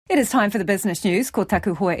It is time for the business news. Ko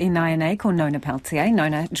taku hoa I Naianei, ko Nona Peltier.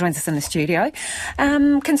 Nona joins us in the studio.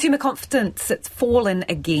 Consumer confidence, it's fallen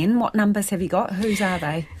again. What numbers have you got? Whose are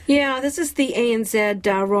they? Yeah, this is the ANZ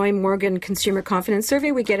Roy Morgan Consumer Confidence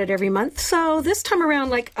Survey. We get it every month. So this time around,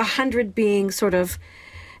 100 being sort of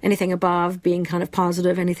anything above being kind of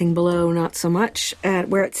positive, anything below not so much.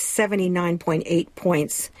 We're at 79.8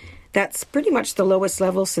 points. That's pretty much the lowest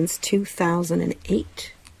level since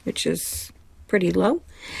 2008, which is pretty low.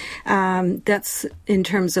 That's in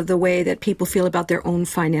terms of the way that people feel about their own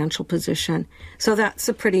financial position. So that's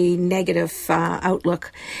a pretty negative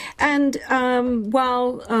outlook. And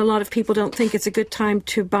while a lot of people don't think it's a good time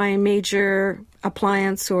to buy a major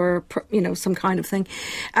appliance or, some kind of thing,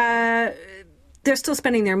 they're still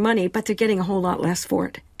spending their money, but they're getting a whole lot less for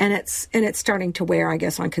it. And it's starting to wear, I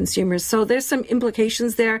guess, on consumers. So there's some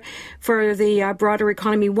implications there for the broader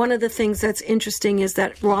economy. One of the things that's interesting is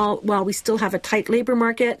that while we still have a tight labor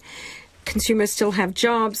market, consumers still have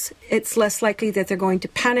jobs, it's less likely that they're going to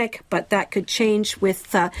panic, but that could change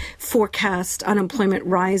with forecast unemployment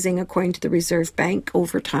rising according to the Reserve Bank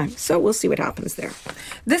over time. So we'll see what happens there.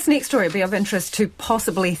 This next story will be of interest to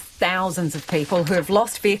possibly thousands of people who have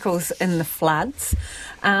lost vehicles in the floods.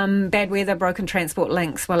 Bad weather, broken transport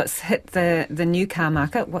links. Well, it's hit the new car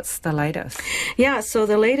market. What's the latest? Yeah, so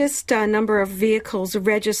the latest number of vehicles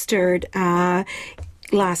registered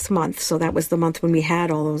last month, so that was the month when we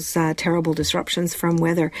had all those terrible disruptions from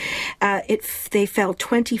weather. They fell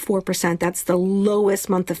 24%. That's the lowest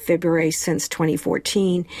month of February since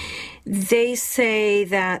 2014. They say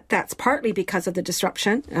that that's partly because of the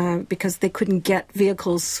disruption, because they couldn't get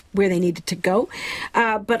vehicles where they needed to go,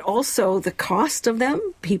 but also the cost of them.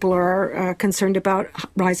 People are concerned about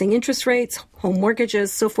rising interest rates, home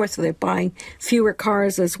mortgages, so forth, so they're buying fewer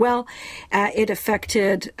cars as well. It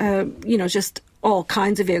affected, just all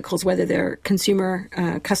kinds of vehicles, whether they're customer,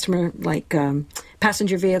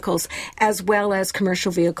 passenger vehicles, as well as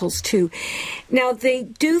commercial vehicles too. Now, they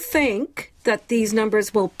do think that these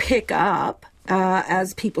numbers will pick up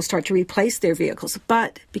as people start to replace their vehicles.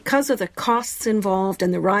 But because of the costs involved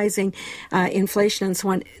and the rising inflation and so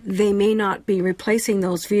on, they may not be replacing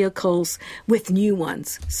those vehicles with new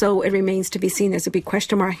ones. So it remains to be seen. There's a big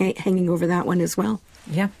question mark hanging over that one as well.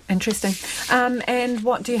 Yeah, interesting. And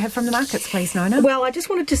what do you have from the markets, please, Nona? Well, I just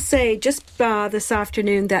wanted to say just this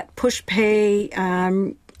afternoon that Pushpay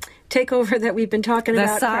takeover that we've been talking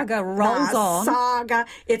about. The saga rolls on. Saga,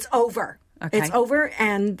 it's over. Okay. It's over,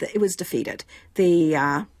 and it was defeated.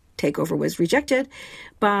 The takeover was rejected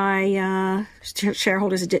by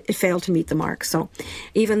shareholders. It failed to meet the mark. So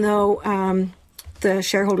even though the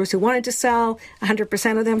shareholders who wanted to sell,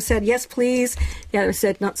 100% of them said, yes, please. The others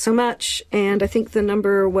said, not so much. And I think the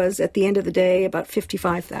number was, at the end of the day, about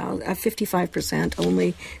 55%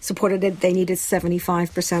 only supported it. They needed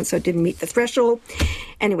 75%, so it didn't meet the threshold.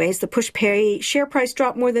 Anyways, the Pushpay share price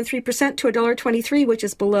dropped more than 3% to $1.23, which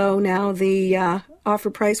is below now the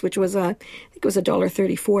offer price, which was, I think it was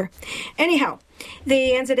 $1.34. Anyhow,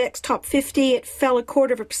 the NZX Top 50, it fell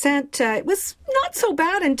 0.25%. It was not so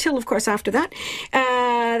bad until, of course, after that.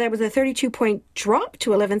 That was a 32-point drop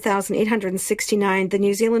to 11,869. The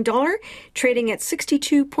New Zealand dollar trading at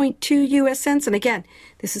 62.2 US cents. And again,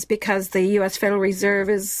 this is because the U.S. Federal Reserve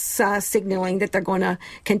is signaling that they're going to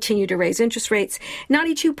continue to raise interest rates.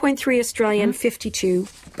 92.3 Australian, 52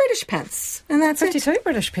 British pence. And that's 52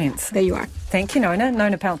 British pence. There you are. Thank you, Nona.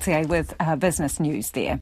 Nona Peltier with Business News there.